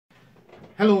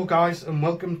Hello guys, and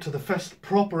welcome to the first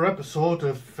proper episode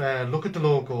of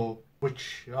Lookadalogo,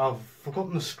 which I've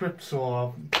forgotten the script,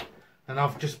 and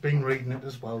I've just been reading it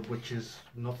as well, which is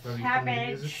not very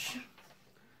funny, is it?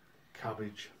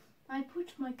 Cabbage. I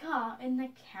put my car in the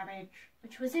carriage,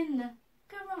 which was in the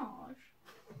garage.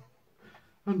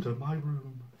 Under my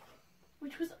room.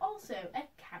 Which was also a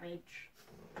carriage.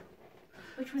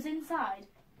 Which was inside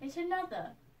it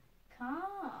another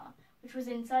car. Which was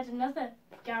inside another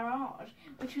garage.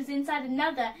 Which was inside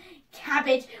another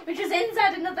cabbage. Which was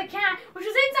inside another car. Which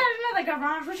was inside another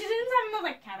garage. Which was inside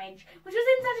another cabbage. Which was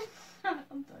inside...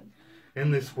 I'm done. In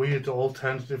this weird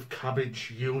alternative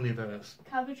cabbage universe.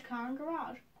 Cabbage, car and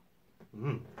garage.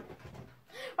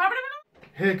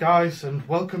 Hey guys, and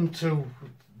welcome to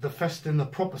the first in the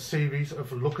proper series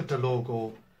of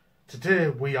Lookadalogo. Today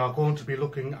we are going to be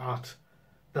looking at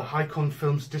the Hycon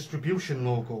Films distribution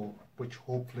logo, which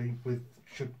hopefully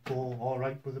should go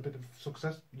alright with a bit of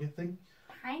success, you think?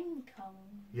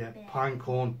 Pinecone. Yeah,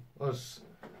 pinecone, as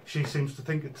she seems to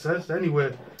think it says.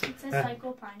 Anyway. It says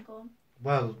Psycho Pinecone.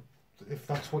 Well, if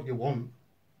that's what you want.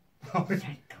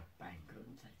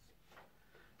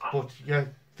 But yeah,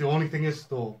 the only thing is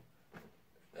though,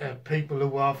 people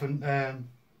who haven't,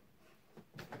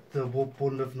 they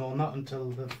wouldn't have known that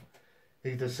until they've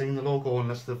either seen the logo,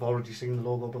 unless they've already seen the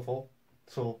logo before.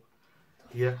 So,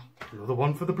 yeah, another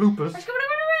one for the bloopers.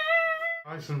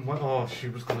 Nice and oh, she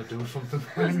was going to do something.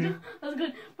 That was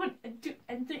good. 1 and 2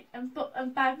 and 3 and 4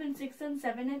 and 5 and 6 and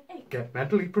 7 and 8. Get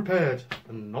mentally prepared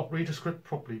and not read a script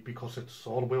properly because it's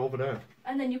all the way over there.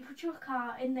 And then you put your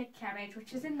car in the carriage,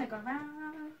 which is in the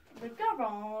garage. The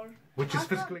garage. Which is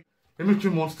physically...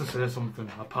 Imogen wants to say something,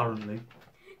 apparently.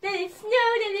 Let it snow,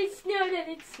 let it snow, let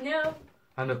it snow.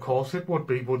 And of course it would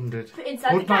be, wouldn't it?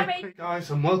 Inside the carriage. Night, guys,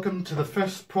 and welcome to the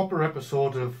first proper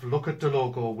episode of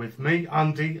Lookadalogo with me,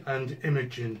 Andy, and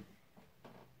Imogen.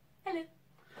 Hello.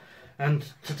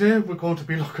 And today we're going to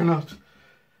be looking at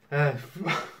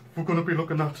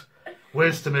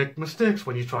ways to make mistakes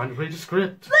when you're trying to read a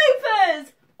script.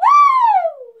 Bloopers!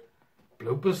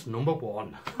 Woo! Bloopers number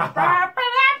 1.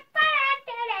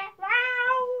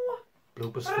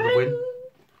 Bloopers for the win.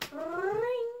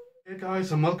 Hey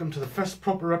guys, and welcome to the first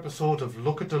proper episode of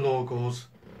Lookadalogos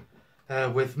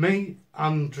with me,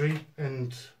 Andrew,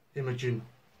 and Imogen.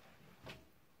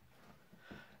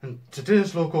 And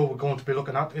today's logo we're going to be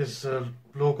looking at is a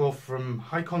logo from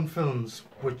Hycon Films,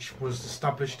 which was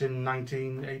established in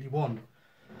 1981.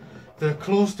 They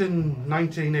closed in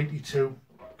 1982,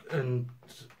 and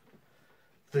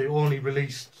they only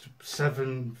released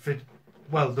 7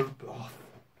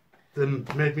 they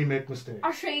made me make mistakes.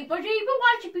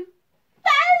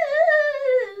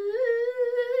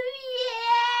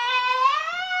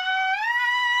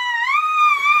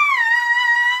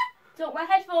 Don't wear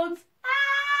headphones.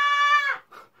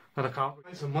 And I can't.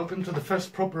 Guys, and welcome to the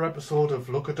first proper episode of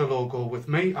Lookadalogo with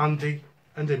me, Andy,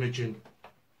 and Imogen.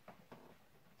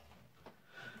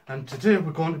 And today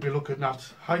we're going to be looking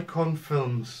at Hycon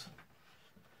Films.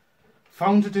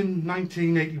 Founded in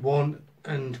 1981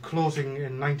 and closing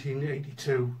in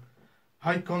 1982,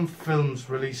 Hycon Films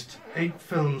released 8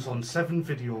 films on 7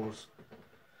 videos.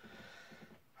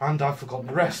 And I've forgotten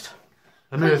the rest.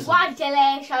 Amazing.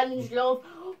 Congratulations, love.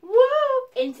 Woo!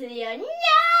 Into the unknown.